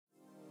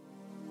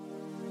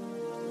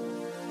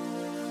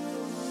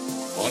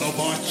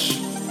Autobots,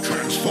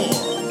 transform!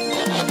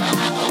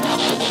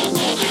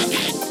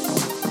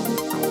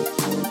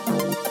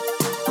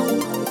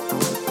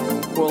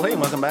 Well, hey,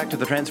 welcome back to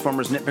the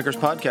Transformers Nitpickers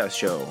podcast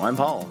show. I'm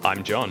Paul.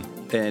 I'm John.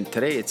 And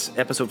today it's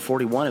episode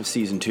 41 of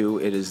season 2.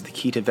 It is the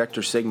Key to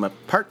Vector Sigma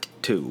part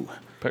 2.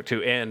 Part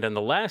 2. And in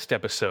the last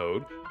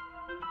episode...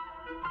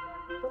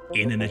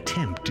 In an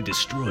attempt to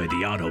destroy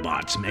the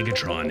Autobots,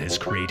 Megatron has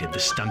created the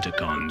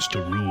Stunticons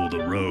to rule the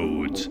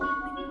roads.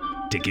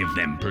 To give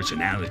them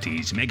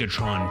personalities,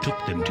 Megatron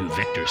took them to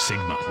Vector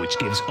Sigma, which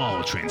gives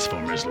all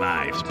Transformers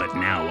lives, but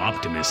now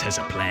Optimus has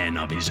a plan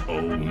of his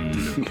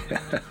own.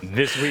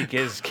 This week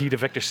is Key to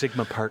Vector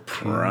Sigma Part 2.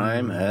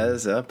 Prime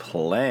has a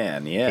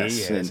plan,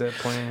 yes. He has a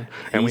plan.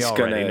 And we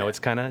already know it's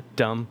kind of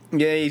dumb.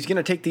 Yeah, he's going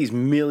to take these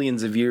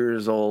millions of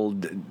years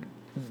old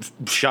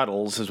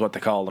shuttles, is what they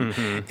call them,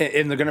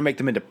 and they're going to make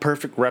them into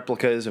perfect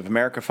replicas of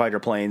America fighter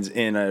planes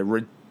in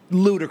a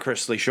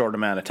ludicrously short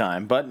amount of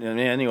time. But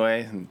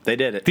anyway, they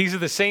did it. These are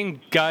the same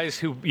guys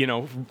who,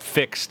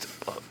 fixed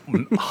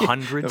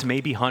hundreds,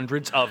 maybe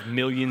hundreds of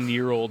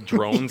million-year-old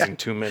drones in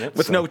 2 minutes.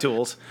 With no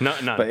tools.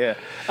 None. But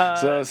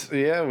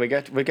yeah. We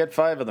got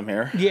 5 of them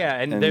here. Yeah,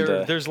 and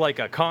there's like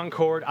a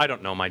Concorde. I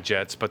don't know my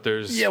jets, but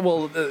there's... Yeah,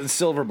 well,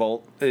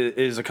 Silverbolt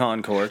is a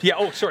Concorde. Yeah,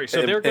 oh, sorry.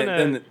 So they're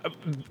going to...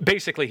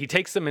 Basically, he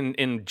takes them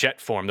in jet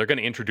form. They're going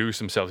to introduce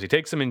themselves. He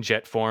takes them in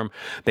jet form.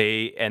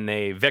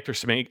 Vector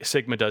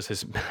Sigma does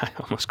his... I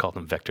almost called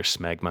him Vector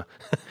Smegma.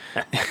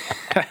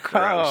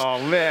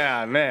 Oh,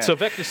 man. So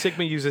Vector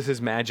Sigma uses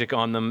his magic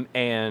on them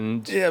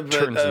and but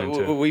turns them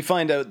into... we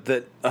find out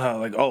that,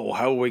 how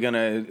are we going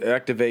to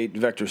activate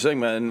Vector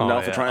Sigma? And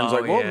Alphatron's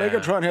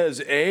Megatron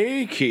has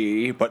a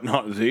key, but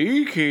not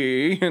the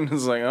key. And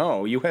it's like,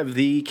 you have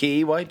the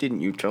key? Why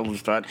didn't you tell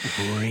us that?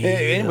 Really?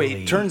 Anyway,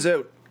 it turns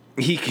out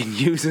he can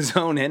use his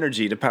own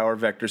energy to power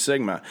Vector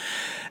Sigma.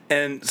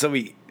 And so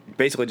he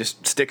basically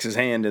just sticks his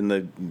hand in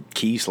the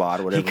key slot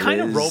or whatever. He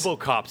kind of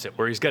RoboCops it,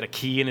 where he's got a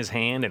key in his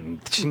hand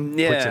and puts it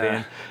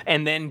in,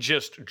 and then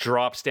just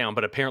drops down.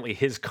 But apparently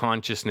his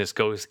consciousness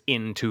goes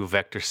into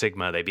Vector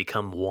Sigma. They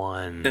become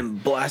one.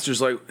 And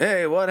Blaster's like,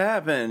 hey, what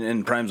happened?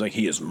 And Prime's like,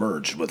 he is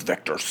merged with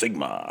Vector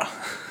Sigma.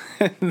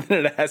 And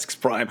then it asks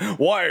Prime,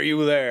 why are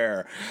you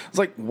there? It's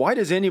like, why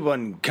does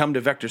anyone come to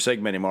Vector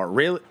Sigma anymore?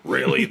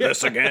 Really?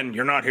 This again?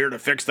 You're not here to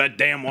fix that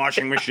damn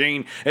washing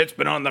machine? It's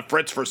been on the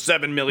fritz for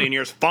 7 million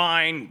years.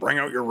 Fine, bring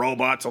out your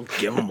robots. I'll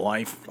give them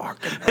life.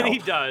 Fucking hell. And he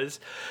does.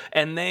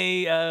 And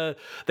they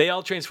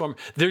all transform.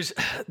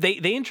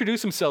 They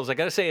introduce themselves. I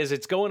got to say, as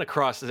it's going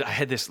across, I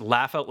had this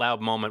laugh out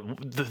loud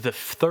moment. The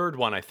third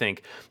one, I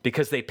think,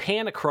 because they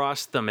pan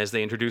across them as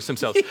they introduce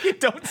themselves. You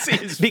don't see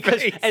his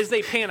because face. As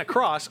they pan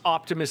across,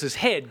 Optimus's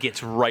head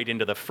gets right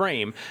into the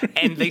frame,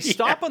 and they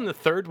stop on the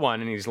third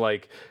one, and he's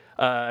like,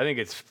 I think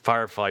it's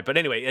Firefly, but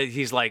anyway,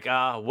 he's like,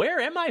 where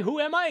am I? Who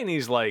am I? And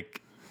he's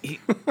like,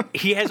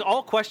 he has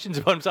all questions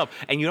about himself,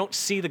 and you don't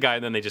see the guy,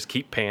 and then they just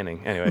keep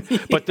panning. Anyway,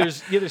 but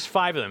there's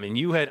 5 of them, and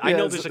I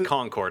know there's a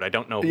Concorde. I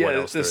don't know what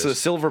else there is. So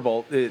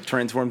Silverbolt, it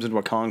transforms into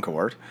a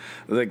Concorde,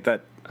 like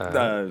that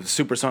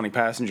supersonic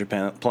passenger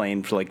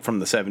plane from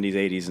the 70s,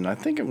 80s, and I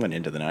think it went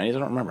into the 90s. I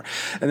don't remember.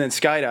 And then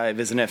Skydive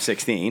is an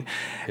F-16.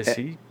 Is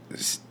he?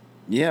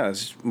 Yeah,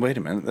 wait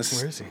a minute.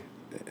 Where is he?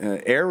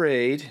 Air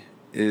Raid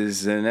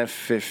is an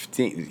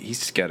F-15.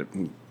 He's got a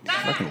fucking...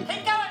 Keep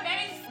going,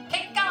 babies.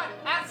 Keep going.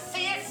 I'll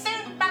see you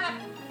soon,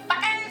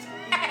 motherfuckers.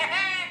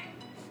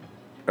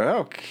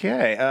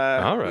 Okay.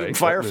 All right.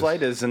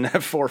 Fireflight is an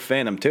F-4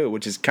 Phantom too,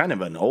 which is kind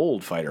of an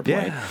old fighter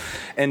plane. Yeah.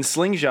 And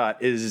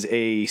Slingshot is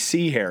a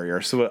Sea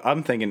Harrier. So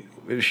I'm thinking,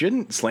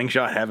 shouldn't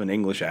Slingshot have an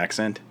English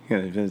accent?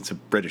 It's a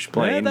British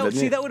plane. That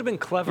would have been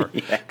clever.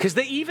 Because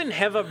they even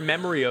have a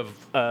memory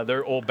of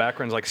their old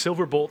backgrounds. Like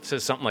Silverbolt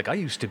says something like, I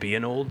used to be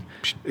an old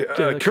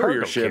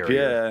courier ship,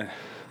 carrier.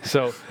 Yeah.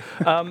 So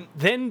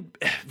then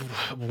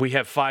we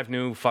have 5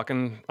 new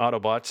fucking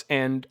Autobots,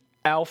 and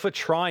Alpha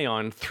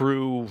Trion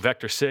through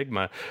Vector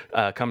Sigma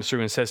comes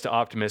through and says to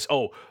Optimus,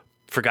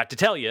 forgot to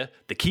tell you,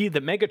 the key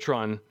that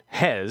Megatron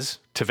has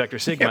to Vector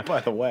Sigma,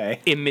 by the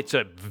way, emits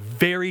a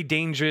very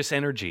dangerous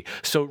energy.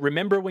 So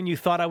remember when you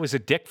thought I was a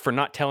dick for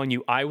not telling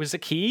you I was a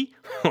key?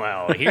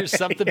 Well, here's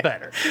something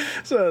better.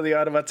 So the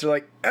Autobots are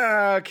like,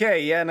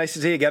 okay, yeah, nice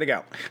to see you, gotta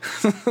go.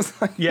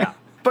 Yeah.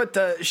 But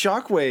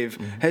Shockwave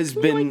has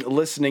been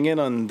listening in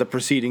on the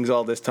proceedings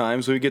all this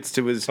time, so he gets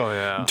to his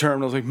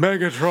terminal, like,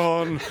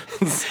 Megatron.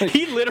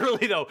 He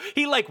literally, though,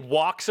 he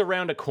walks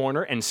around a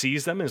corner and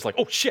sees them and is like,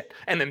 oh, shit,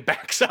 and then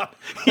backs up.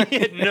 He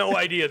had no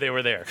idea they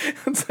were there.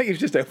 It's like he's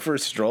just out for a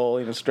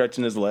stroll,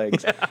 stretching his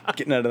legs,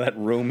 getting out of that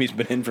room he's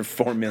been in for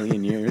 4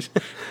 million years.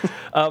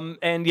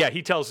 And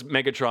he tells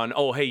Megatron,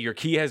 oh, hey, your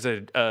key has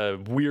a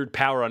weird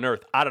power on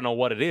Earth. I don't know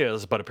what it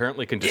is, but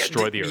apparently can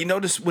destroy the Earth. You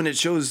notice when it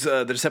shows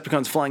the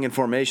Decepticons flying in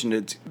formation, formation,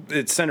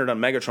 it's centered on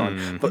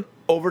Megatron, but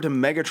over to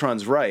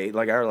Megatron's right,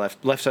 like our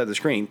left side of the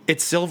screen,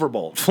 it's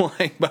Silverbolt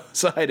flying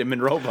beside him in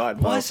robot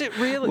mode. Was it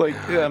really? Like,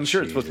 yeah, I'm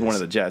sure it's supposed to be one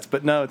of the jets,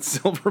 but no, it's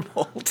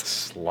Silverbolt.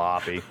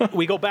 Sloppy.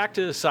 We go back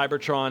to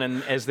Cybertron,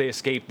 and as they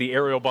escape, the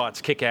aerial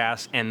bots kick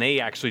ass, and they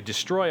actually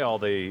destroy all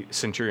the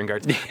Centurion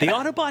guards. The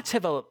Autobots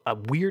have a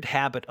weird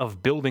habit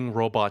of building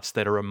robots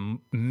that are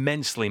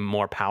immensely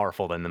more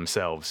powerful than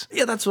themselves.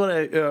 Yeah, that's what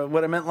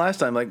I meant last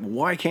time. Like,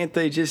 why can't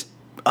they just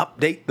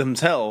update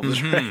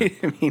themselves, right?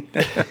 I mean,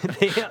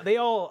 they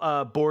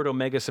all board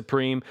Omega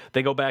Supreme.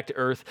 They go back to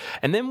Earth,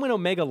 and then when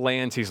Omega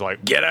lands, he's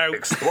like, "Get out!"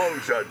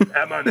 Explosion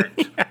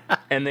imminent.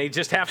 And they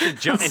just have to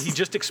jump, and he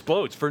just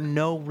explodes for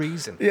no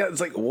reason. yeah,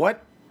 it's like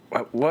what?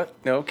 What?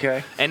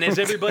 Okay. And as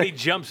everybody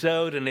jumps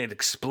out and it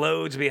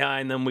explodes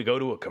behind them, we go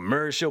to a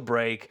commercial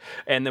break.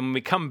 And then when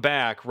we come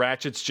back,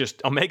 Ratchet's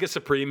just, Omega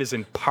Supreme is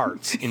in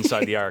parts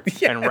inside the Ark.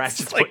 Yeah, and it's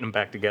Ratchet's like putting them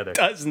back together.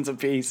 Dozens of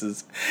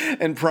pieces.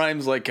 And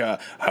Prime's like,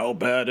 how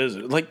bad is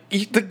it? Like,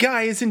 the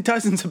guy is in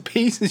dozens of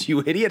pieces,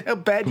 you idiot. How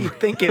bad do you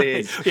think it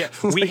is? Yeah,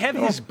 It's we like, have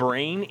his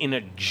brain in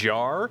a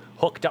jar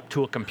hooked up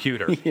to a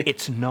computer.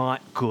 It's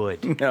not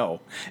good. No,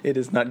 it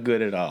is not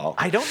good at all.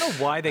 I don't know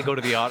why they go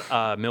to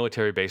the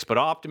military base, but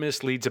Optimus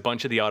leads a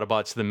bunch of the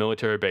Autobots to the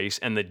military base,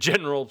 and the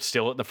general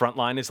still at the front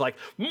line is like,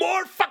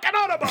 "More fucking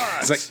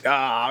Autobots!" It's like,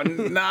 oh,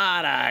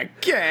 not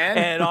again.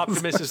 And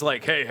Optimus is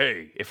like,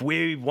 hey, if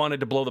we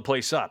wanted to blow the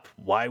place up,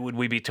 why would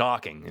we be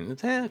talking? And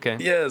it's, okay.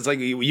 Yeah, it's like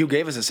you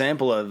gave us a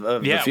sample of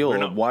the Yeah, fuel. we're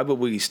not- Why would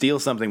we steal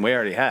something we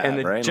already have, And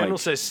the right? general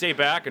Like, says, stay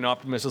back, and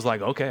Optimus is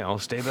like, okay, I'll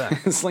stay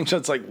back.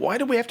 Slingshot's like, why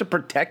do we have to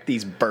protect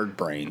these bird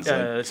brains? Like,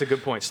 That's a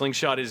good point.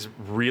 Slingshot is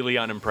really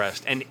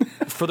unimpressed. And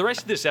for the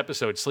rest of this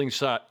episode,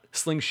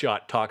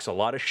 Slingshot talks a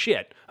lot of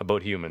shit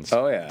about humans.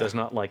 Oh, yeah. Does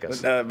not like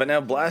us. but now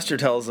Blaster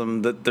tells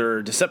them that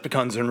their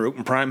Decepticons en route,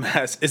 and Prime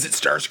asks, is it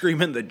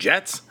Starscream and the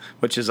Jets?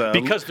 Which is a...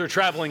 Because they're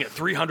traveling at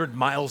 300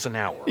 miles an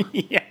hour.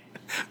 yeah.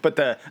 But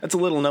that's a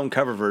little-known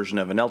cover version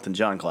of an Elton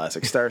John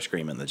classic,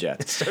 Starscream and the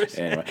Jets.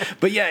 Anyway,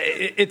 but yeah,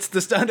 it's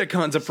the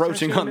Stunticons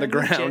approaching on the and the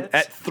ground Jets.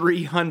 at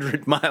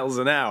 300 miles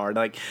an hour.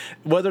 Like,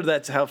 whether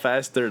that's how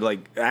fast they're like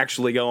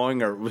actually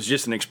going, or was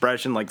just an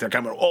expression, like they're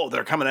coming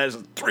at us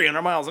at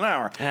 300 miles an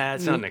hour.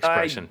 That's not an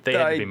expression. They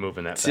had to be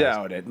moving that fast.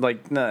 Doubt it.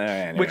 Like, no,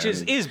 anyway. Which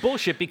is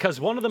bullshit, because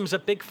one of them's a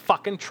big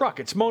fucking truck.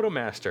 It's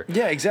Motomaster.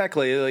 Yeah,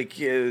 exactly. Like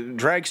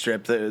Drag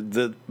Strip,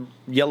 the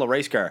yellow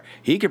race car,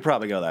 he could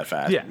probably go that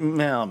fast. Yeah.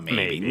 Well,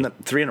 maybe.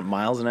 300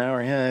 miles an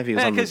hour. Yeah, if he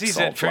was on the Because he's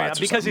salt flats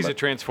or because he's something, a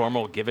transformer,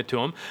 we'll give it to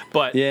him.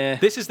 But Yeah,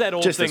 this is that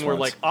old just thing this where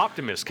once. like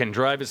Optimus can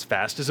drive as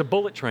fast as a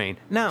bullet train.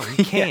 No,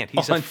 he can't.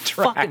 He's a on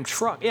fucking tracks.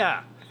 truck.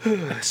 Yeah.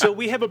 So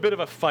we have a bit of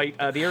a fight.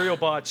 The aerial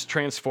bots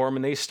transform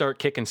and they start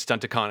kicking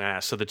Stunticon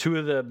ass. So the two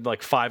of the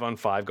like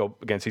 5-on-5 go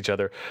against each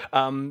other.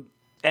 And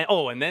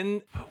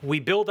then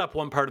we build up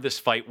one part of this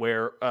fight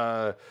where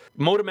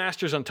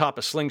Motomaster's on top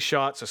of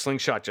Slingshot, so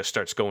Slingshot just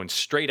starts going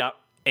straight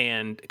up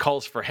and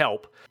calls for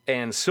help.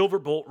 And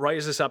Silverbolt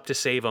rises up to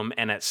save him,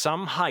 and at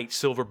some height,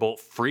 Silverbolt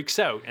freaks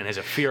out and has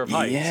a fear of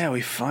heights. Yeah, we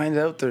find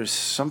out there's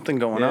something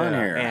going on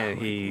here. And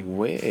he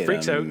Wait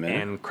freaks a out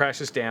minute. and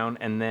crashes down,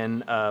 and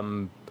then I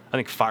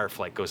think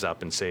Fireflight goes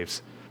up and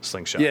saves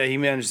Slingshot. Yeah, he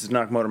manages to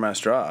knock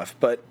Motormaster off,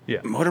 but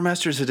Yeah.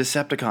 Motormaster's a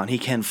Decepticon. He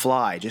can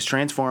fly. Just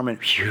transform and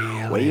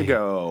away you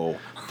go.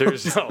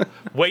 There's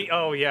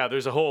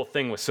there's a whole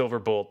thing with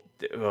Silverbolt.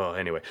 Oh,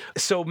 anyway.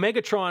 So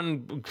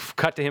Megatron,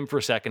 cut to him for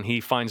a second.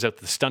 He finds out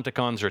the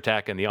Stunticons are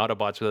attacking the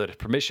Autobots without his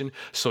permission,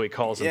 so he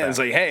calls them Yeah, back. it's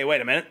like, hey,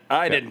 wait a minute.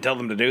 I didn't tell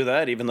them to do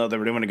that, even though they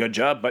were doing a good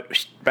job, but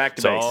back to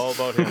It's base. all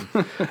about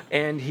him.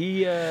 And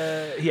he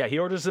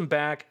orders them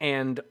back,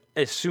 and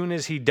as soon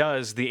as he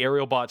does, the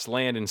aerial bots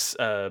land, and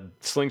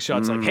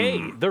Slingshot's like,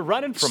 hey, they're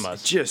running from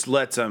us. Just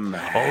lets him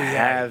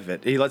have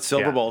it. He lets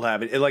Silverbolt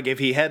have it. Like, if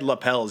he had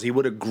lapels, he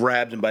would have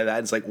grabbed him by that.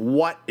 It's like,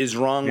 what is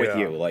wrong with Yeah.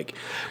 you? Like,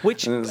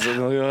 Which, and it's like,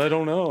 I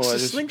don't know. I so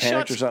just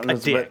panicked or Slingshot's something. a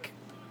But- dick.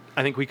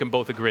 I think we can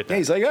both agree with that. Yeah,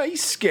 he's like, oh,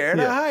 he's scared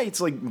of heights.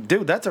 Like,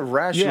 dude, that's a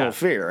rational Yeah.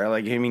 fear.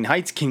 Like, I mean,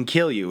 heights can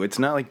kill you. It's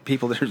not like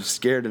people that are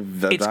scared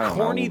of. It's I don't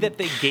corny know. that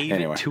they gave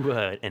Anyway. it to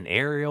an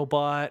aerial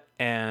bot,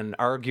 and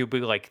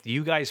arguably, like,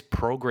 you guys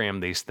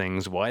programmed these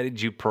things. Why did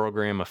you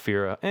program a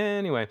fear of...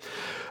 Anyway,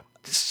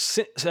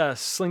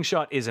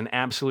 Slingshot is an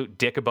absolute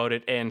dick about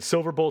it, and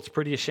Silverbolt's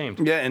pretty ashamed.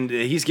 Yeah, and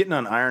he's getting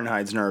on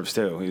Ironhide's nerves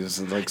too. He's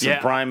like, so Yeah.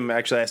 Prime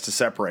actually has to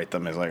separate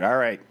them. He's like, all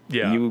right,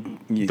 Yeah, you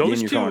those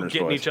in your two corners,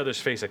 get in boys. each other's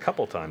face a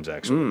couple times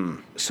actually.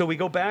 So we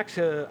go back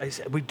to.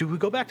 Do we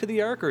go back to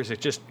the Ark, or is it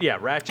just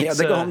Ratchet? Yeah,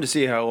 they go home to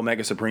see how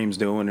Omega Supreme's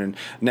doing, and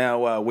now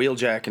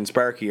Wheeljack and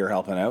Sparky are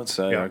helping out.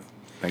 So Yeah.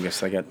 I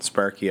guess I got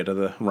Sparky out of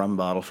the rum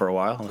bottle for a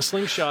while.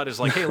 Slingshot is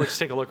like, hey, let's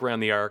take a look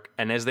around the Ark.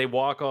 And as they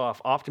walk off,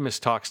 Optimus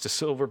talks to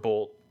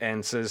Silverbolt,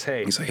 and says,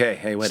 "Hey, He's like,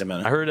 hey, wait a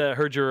minute. I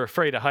heard you're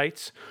afraid of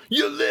heights.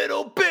 You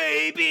little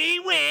baby,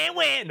 wah,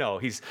 wah." No,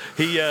 he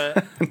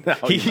he's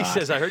not.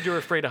 says, "I heard you're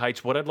afraid of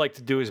heights. What I'd like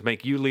to do is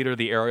make you leader of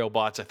the aerial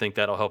bots. I think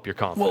that'll help your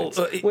confidence."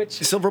 Which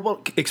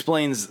Silverbolt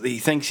explains he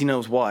thinks he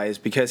knows why is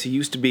because he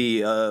used to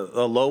be a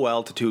low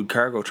altitude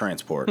cargo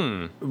transport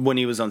when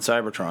he was on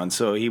Cybertron,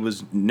 so he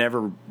was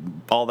never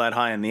all that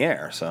high in the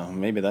air. So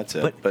maybe that's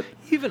it. But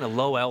even a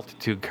low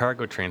altitude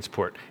cargo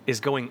transport is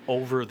going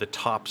over the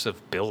tops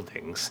of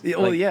buildings.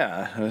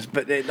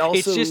 but it also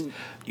It's just-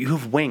 you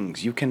have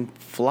wings, you can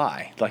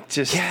fly. Like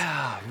just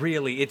Yeah,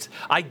 really.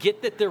 I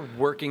get that they're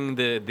working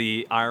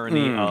the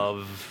irony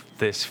of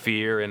this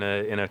fear in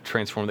a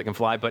transformer that can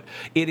fly, but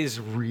it is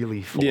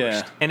really forced.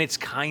 Yeah. And it's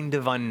kind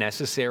of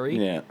unnecessary.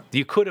 Yeah.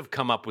 You could have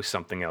come up with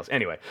something else.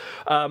 Anyway,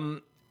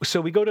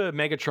 so we go to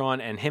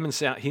Megatron, and he and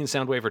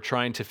Soundwave are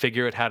trying to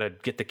figure out how to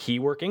get the key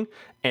working,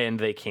 and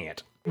they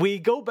can't. We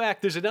go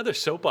back. There's another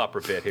soap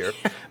opera bit here.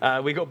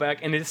 We go back,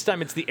 and this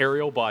time it's the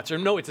aerial bots. Or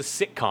no, it's a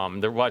sitcom.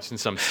 They're watching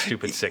some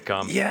stupid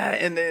sitcom. Yeah,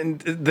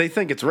 and they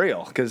think it's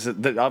real because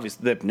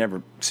obviously they've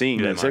never seen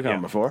a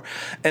sitcom before.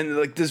 And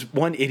like this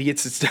one idiot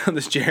sits down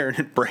this chair and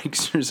it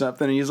breaks or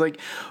something, and he's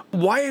like,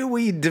 "Why are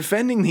we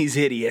defending these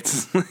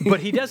idiots?" But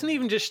he doesn't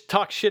even just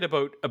talk shit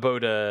about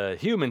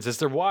humans. As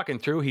they're walking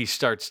through, he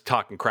starts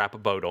talking crap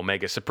about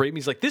Omega Supreme.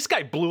 He's like, "This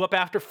guy blew up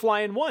after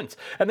flying once,"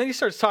 and then he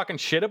starts talking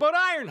shit about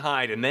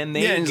Ironhide, and then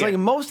they. Yeah, and it's like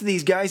most of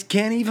these guys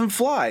can't even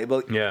fly.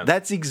 But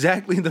that's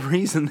exactly the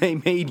reason they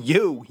made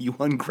you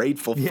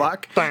ungrateful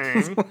fuck.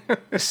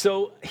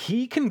 So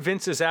he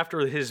convinces,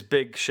 after his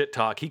big shit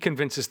talk, he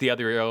convinces the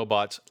other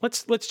aerobots,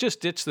 let's just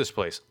ditch this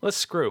place. Let's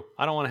screw.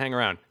 I don't want to hang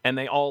around. And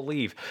they all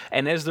leave.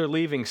 And as they're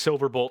leaving,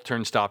 Silverbolt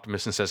turns to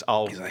Optimus and says,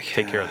 I'll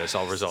take care of this.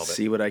 I'll resolve it.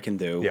 See what I can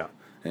do. Yeah.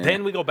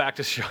 Then we go back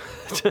to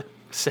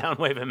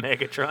Soundwave and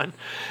Megatron,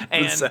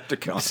 and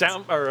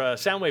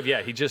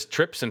Soundwave. He just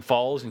trips and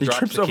falls and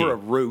drops the key over a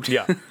root.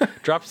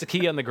 Drops the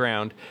key on the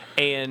ground,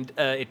 and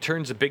it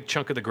turns a big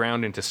chunk of the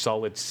ground into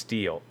solid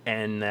steel,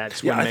 and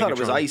that's when I thought it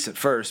was ice at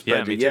first,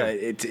 but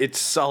it's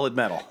solid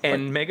metal.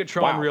 And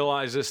Megatron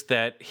realizes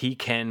that he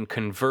can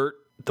convert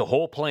the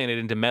whole planet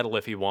into metal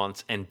if he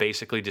wants, and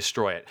basically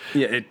destroy it.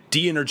 Yeah, it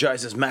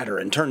de-energizes matter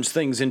and turns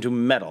things into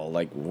metal.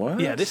 Like, what?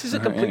 Yeah, this is a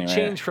complete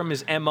change from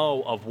his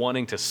MO of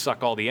wanting to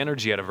suck all the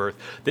energy out of Earth.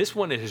 This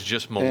one is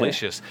just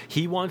malicious.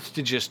 He wants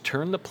to just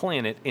turn the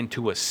planet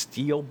into a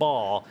steel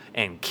ball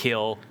and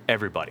kill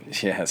everybody.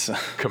 Yes.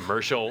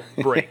 Commercial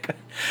break.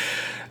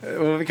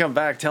 When we come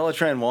back,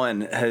 Teletran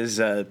 1 has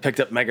picked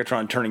up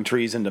Megatron turning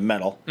trees into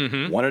metal,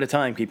 one at a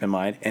time, keep in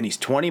mind, and he's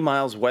 20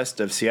 miles west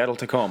of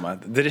Seattle-Tacoma.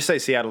 They just say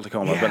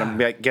Seattle-Tacoma, but I'm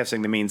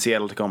guessing they mean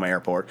Seattle-Tacoma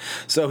Airport.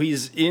 So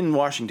he's in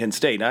Washington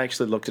State. I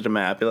actually looked at a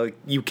map. Like,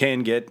 you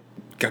can get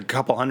a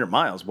couple 100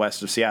 miles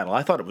west of Seattle.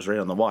 I thought it was right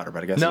on the water,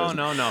 but I guess it isn't.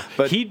 No.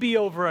 But he'd be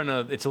over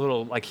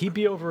he'd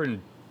be over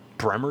in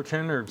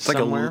Bremerton or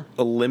somewhere. Like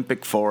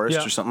Olympic Forest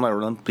Yeah. or something, like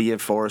Olympia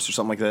Forest or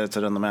something like that. It's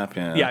on the map.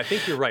 Yeah, I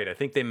think you're right. I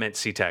think they meant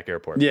SeaTac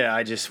Airport. Yeah,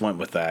 I just went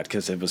with that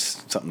because it was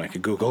something I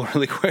could Google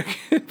really quick.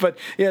 But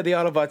yeah, the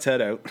Autobots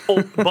head out.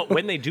 But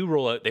when they do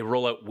roll out, they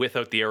roll out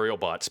without the aerial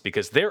bots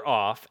because they're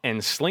off,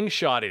 and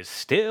Slingshot is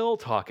still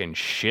talking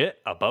shit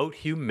about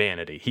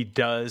humanity. He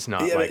does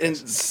not like and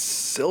us.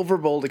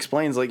 Silverbolt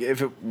explains, like,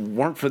 if it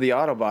weren't for the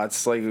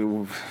Autobots, like,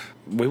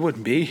 we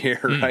wouldn't be here,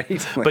 right?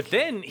 Like, But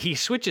then he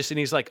switches and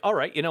he's like, all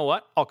right, you know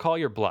what? I'll call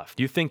your bluff.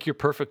 You think you're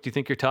perfect? You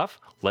think you're tough?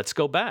 Let's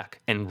go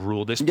back and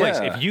rule this place.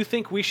 Yeah. If you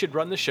think we should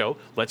run the show,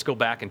 let's go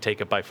back and take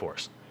it by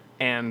force.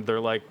 And they're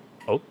like,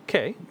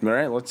 okay. all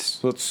right, let's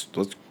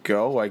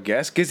go, I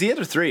guess. Because the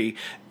other three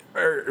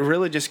are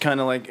really just kind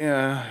of like,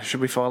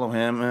 should we follow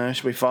him?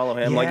 Should we follow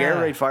him? Like Air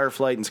Raid,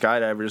 Fireflight, and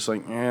Skydiver, just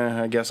like,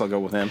 I guess I'll go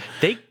with him.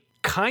 They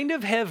kind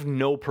of have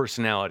no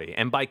personality.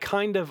 And by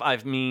kind of, I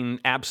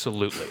mean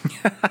absolutely.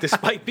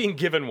 Despite being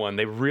given one,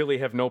 they really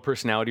have no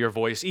personality or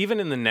voice, even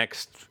in the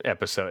next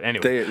episode.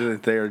 Anyway.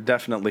 They are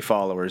definitely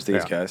followers,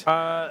 these guys.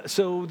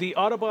 So the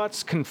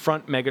Autobots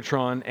confront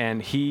Megatron,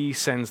 and he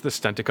sends the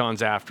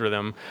Stunticons after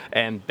them,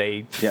 and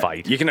they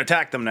fight. You can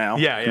attack them now.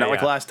 Yeah, Not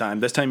like last time.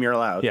 This time you're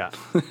allowed. Yeah.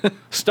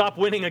 Stop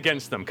winning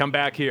against them. Come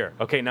back here.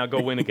 Okay, now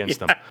go win against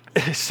them.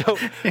 So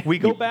we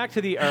go back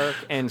to the Ark,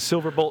 and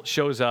Silverbolt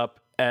shows up.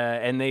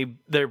 And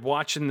they're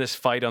watching this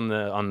fight on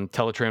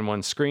Teletran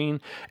 1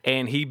 screen,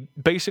 and he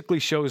basically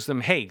shows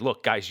them, hey,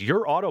 look, guys,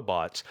 you're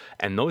Autobots,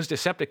 and those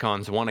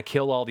Decepticons want to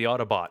kill all the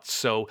Autobots.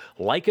 So,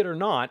 like it or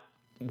not,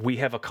 we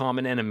have a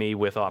common enemy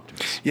with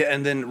Optimus. Yeah,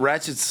 and then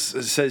Ratchet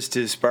says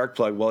to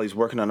Sparkplug while he's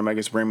working on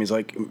Omega Supreme, he's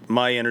like,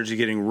 my energy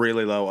getting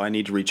really low, I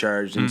need to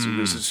recharge. And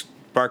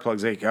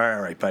Sparkplug's like,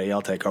 all right, buddy,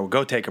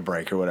 go take a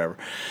break or whatever.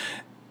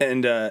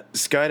 And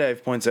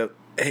Skydive points out,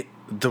 hey,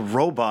 the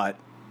robot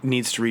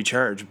needs to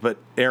recharge, but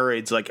Air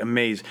Raid's like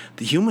amazed.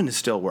 The human is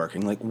still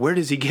working. Like, where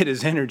does he get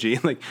his energy?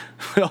 Like,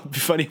 it'll be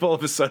funny if all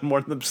of a sudden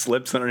one of them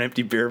slips on an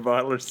empty beer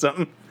bottle or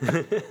something.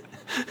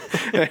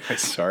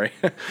 Sorry.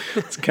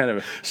 It's kind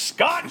of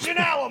Scotch and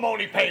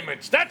alimony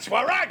payments. That's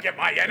where I get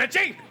my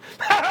energy.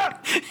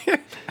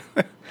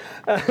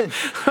 And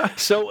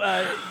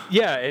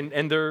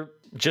they're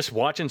just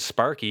watching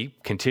Sparky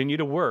continue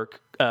to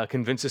work,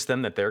 convinces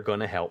them that they're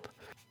going to help.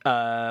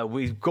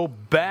 We go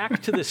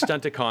back to the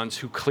Stunticons,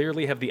 who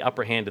clearly have the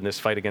upper hand in this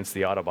fight against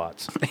the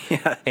Autobots.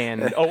 Yeah.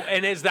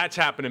 And as that's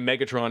happening,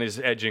 Megatron is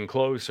edging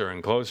closer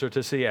and closer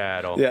to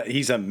Seattle. Yeah,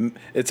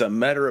 it's a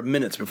matter of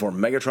minutes before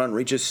Megatron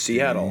reaches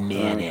Seattle.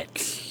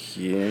 Minutes.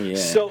 Yeah.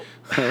 So,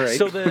 All right.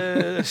 so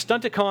the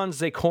Stunticons,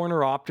 they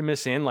corner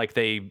Optimus in, I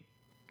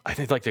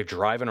think they're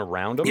driving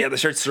around him. Yeah, they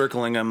start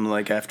circling him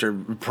like after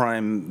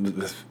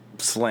Prime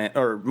slant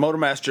or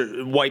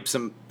Motormaster wipes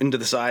him into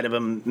the side of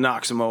him,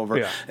 knocks him over.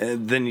 Yeah.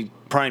 And then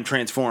Prime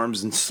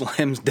transforms and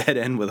slams dead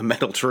end with a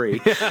metal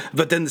tree.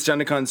 But then the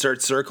Stunticons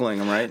start circling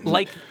him, right?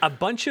 Like a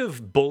bunch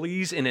of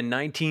bullies in a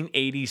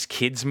 1980s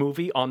kids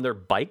movie on their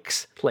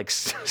bikes, like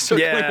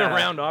circling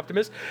around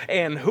Optimus.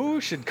 And who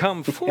should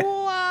come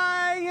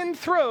flying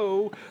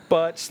through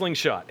but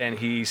Slingshot? And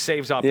he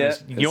saves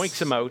Optimus,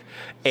 yoinks him out,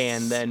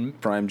 and then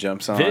Prime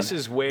jumps on. This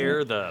is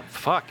where the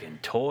fucking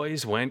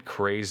toys went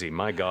crazy.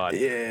 My God.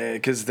 Yeah,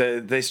 because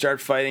they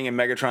start fighting, and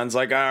Megatron's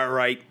like, all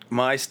right,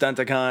 my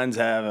Stunticons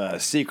have a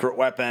secret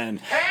weapon.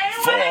 Hey,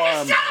 what did you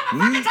son of a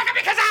fucking sucker?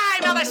 Because I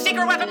know the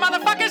secret weapon,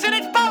 motherfuckers, and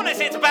it's bonus,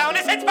 it's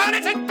bonus, it's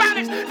bonus, it's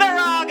bonus. They're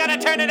all gonna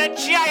turn into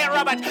giant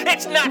robots.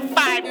 It's not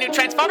 5 new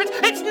Transformers.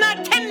 It's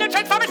not 10 new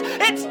Transformers.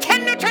 It's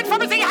 10 new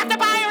Transformers that you have to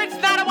buy, or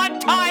it's not a one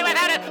toy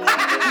without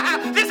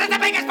it. This is the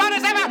biggest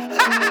bonus ever.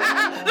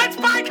 Let's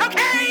buy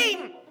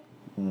cocaine.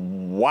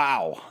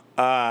 Wow.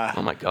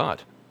 Oh my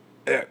God.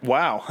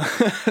 Wow.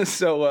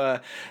 So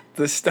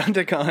the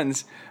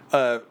Stunticons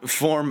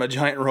form a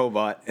giant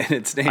robot, and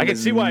its name I can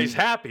is see why he's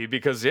happy,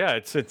 because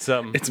it's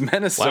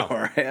Menasor.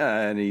 Wow. Yeah,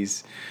 and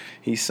he's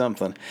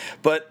something.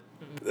 But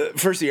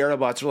first the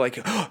Autobots are like,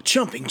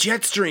 jumping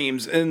jet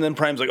streams, and then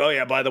Prime's like, oh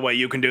yeah, by the way,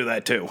 you can do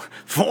that too.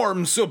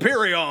 Form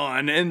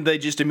Superion, and they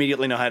just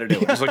immediately know how to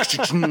do it. It's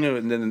like,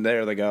 and then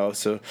there they go.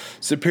 So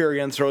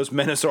Superion throws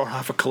Menasor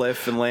off a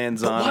cliff and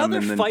lands on while him.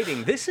 they're and then,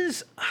 fighting, this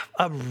is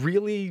a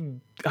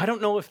really... I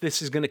don't know if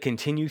this is going to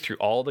continue through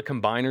all the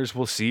combiners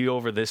we'll see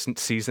over this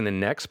season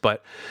and next,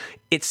 but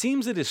it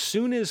seems that as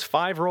soon as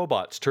 5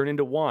 robots turn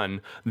into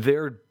one,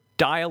 their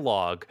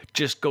dialogue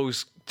just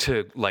goes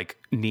to like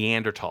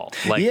Neanderthal.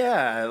 Like,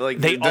 yeah, like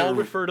they they're- all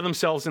refer to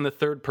themselves in the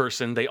third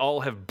person. They all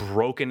have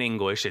broken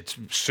English. It's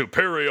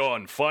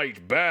Superion,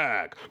 fight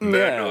back,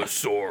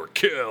 Menasor,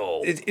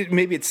 kill.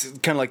 Maybe it's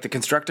kind of like the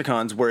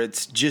Constructicons, where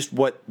it's just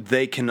what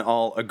they can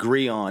all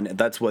agree on.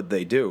 That's what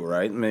they do,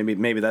 right?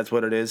 Maybe that's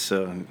what it is.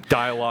 So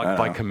Dialogue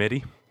by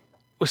committee.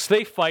 So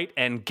they fight,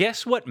 and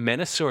guess what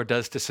Menasor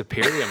does to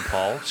Superion,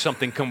 Paul?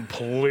 Something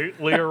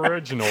completely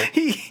original.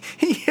 he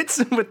hits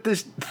him with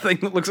this thing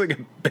that looks like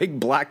a big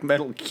black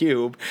metal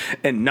cube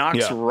and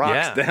knocks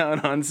rocks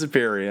down on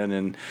Superion.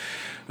 And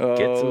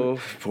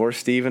poor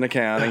Steve in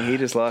accounting. He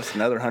just lost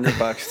another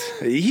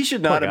 $100. He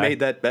should not have made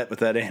that bet with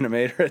that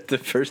animator at the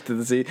first of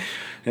the season.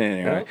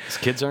 Anyway, right. His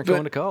kids aren't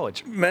going to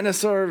college.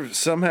 Menasor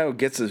somehow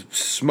gets a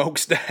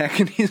smokestack,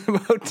 and he's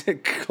about to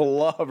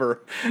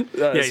clobber he's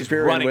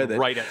Superion running with it.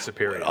 right at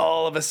Superion.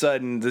 All of a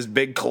sudden, this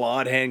big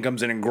clawed hand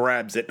comes in and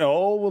grabs it.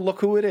 Oh, well,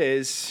 look who it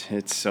is.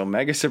 It's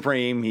Omega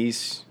Supreme.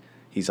 He's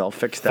all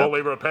fixed up.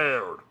 Fully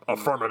repaired.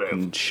 Affirmative.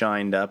 And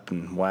shined up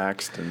and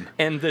waxed.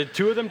 And the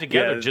two of them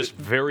together just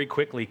very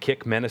quickly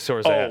kick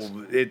Menasor's ass.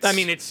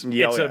 It's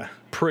a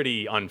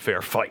pretty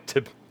unfair fight,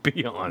 to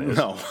be honest.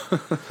 No.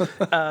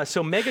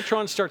 So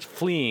Megatron starts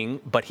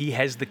fleeing, but he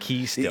has the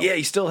key still. Yeah,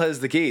 he still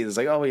has the key. It's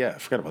like, oh, yeah, I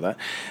forgot about that.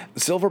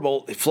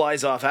 Silverbolt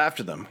flies off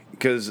after them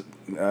because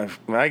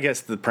I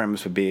guess the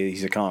premise would be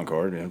he's a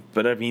Concorde.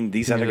 But, I mean,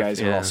 these other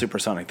guys are all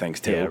supersonic things,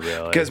 too. Yeah,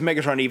 really. Because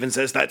Megatron even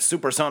says that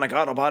supersonic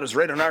Autobot is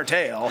right on our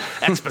tail.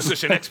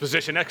 Exposition.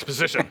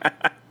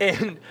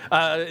 And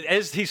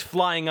as he's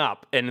flying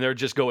up, and they're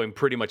just going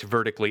pretty much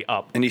vertically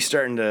up. And he's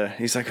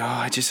like, oh,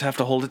 I just have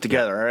to hold it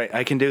together. All right,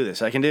 I can do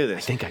this. I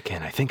think I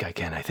can.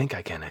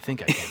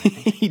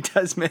 He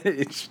does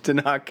manage to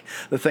knock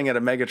the thing out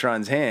of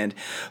Megatron's hand,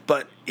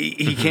 but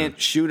he can't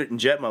shoot it in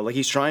jet mode. Like,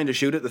 he's trying to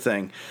shoot at the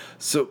thing.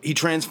 So he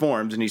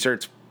transforms and he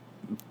starts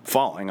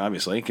falling,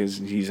 obviously, because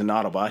he's an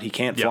Autobot. He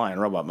can't fly in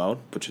robot mode,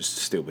 which is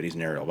stupid. He's an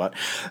Aerobot.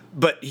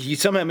 But he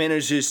somehow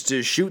manages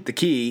to shoot the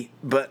key,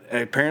 but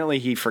apparently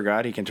he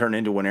forgot he can turn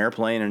into an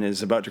airplane and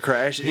is about to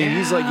crash. And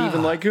he's like,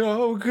 even like,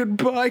 oh,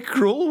 goodbye,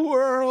 cruel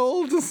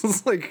world.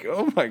 It's like,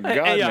 oh my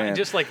God, man.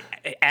 Just like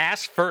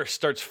ass first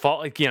starts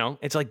falling,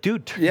 it's like,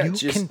 dude, you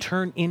can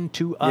turn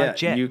into a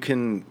jet.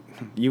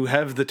 You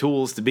have the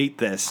tools to beat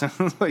this.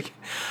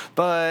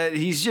 But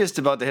he's just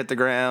about to hit the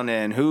ground,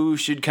 and who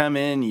should come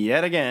in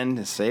yet again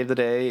to save the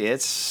day?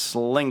 It's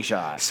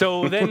Slingshot.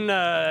 So then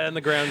on the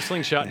ground,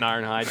 Slingshot and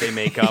Ironhide, they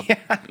make up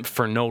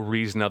for no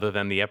reason other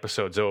than the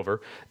episode's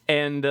over.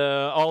 And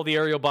all the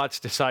aerial bots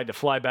decide to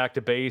fly back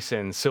to base,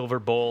 and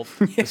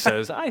Silverbolt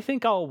says, I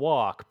think I'll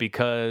walk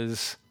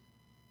because...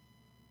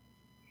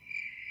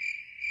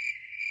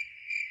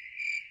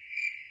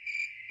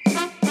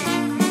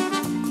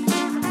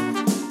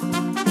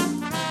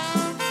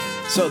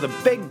 So the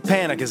big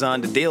panic is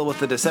on to deal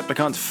with the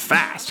Decepticons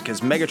fast,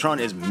 because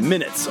Megatron is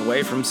minutes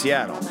away from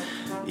Seattle.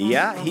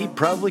 Yeah, he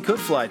probably could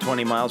fly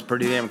 20 miles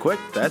pretty damn quick,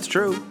 that's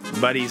true.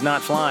 But he's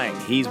not flying,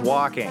 he's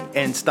walking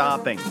and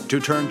stopping to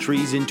turn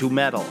trees into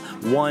metal,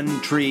 one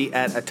tree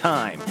at a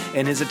time,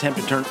 in his attempt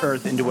to turn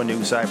Earth into a new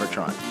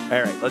Cybertron.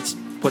 Alright, let's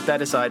put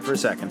that aside for a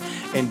second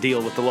and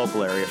deal with the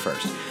local area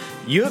first.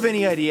 You have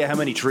any idea how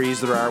many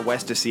trees there are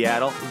west of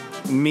Seattle?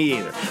 Me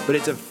either. But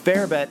it's a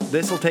fair bet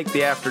this will take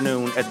the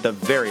afternoon at the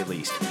very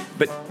least.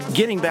 But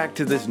getting back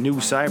to this new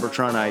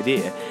Cybertron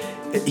idea,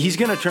 he's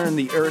going to turn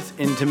the Earth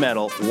into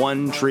metal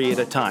one tree at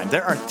a time.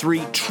 There are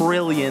 3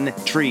 trillion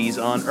trees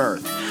on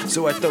Earth.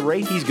 So at the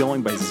rate he's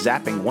going by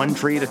zapping one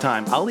tree at a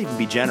time, I'll even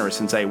be generous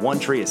and say one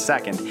tree a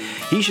second,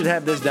 he should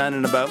have this done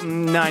in about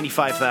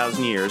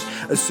 95,000 years,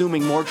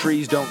 assuming more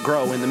trees don't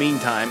grow in the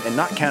meantime, and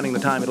not counting the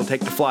time it'll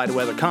take to fly to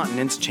other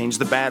continents, change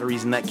the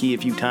batteries in that key a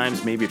few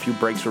times, maybe a few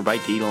breaks for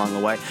bite to eat along the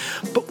way.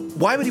 But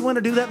why would he want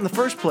to do that in the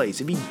first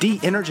place? If he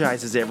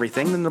de-energizes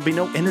everything, then there'll be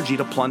no energy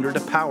to plunder to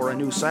power a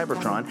new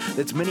Cybertron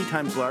that's many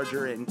times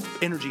larger and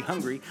energy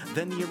hungry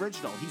than the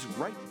original. He's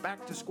right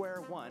back to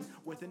square one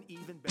with an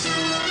even better...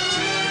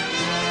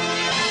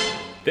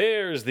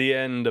 There's the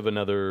end of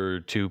another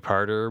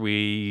two-parter.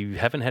 We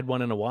haven't had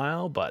one in a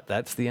while, but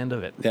that's the end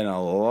of it. Then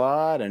a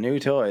lot of new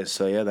toys,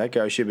 so yeah, that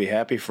guy should be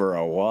happy for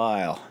a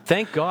while.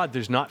 Thank God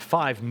there's not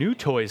 5 new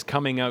toys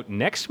coming out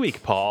next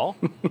week, Paul.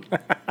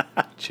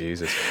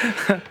 Jesus.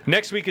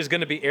 Next week is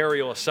going to be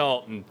Aerial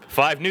Assault and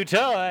 5 new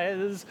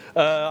toys.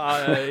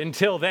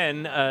 Until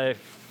then,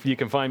 you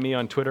can find me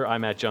on Twitter.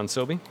 I'm at John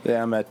Sobey.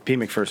 Yeah, I'm at P.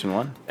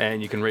 McPherson1.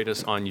 And you can rate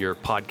us on your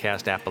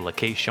podcast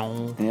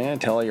application. Yeah,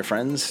 tell all your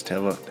friends,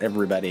 tell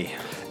everybody.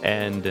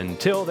 And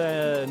until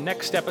the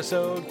next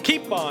episode,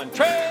 keep on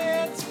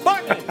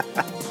transforming!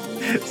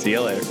 See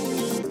you later.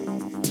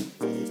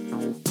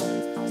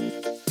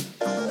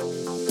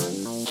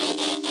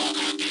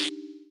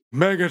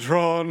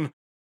 Megatron!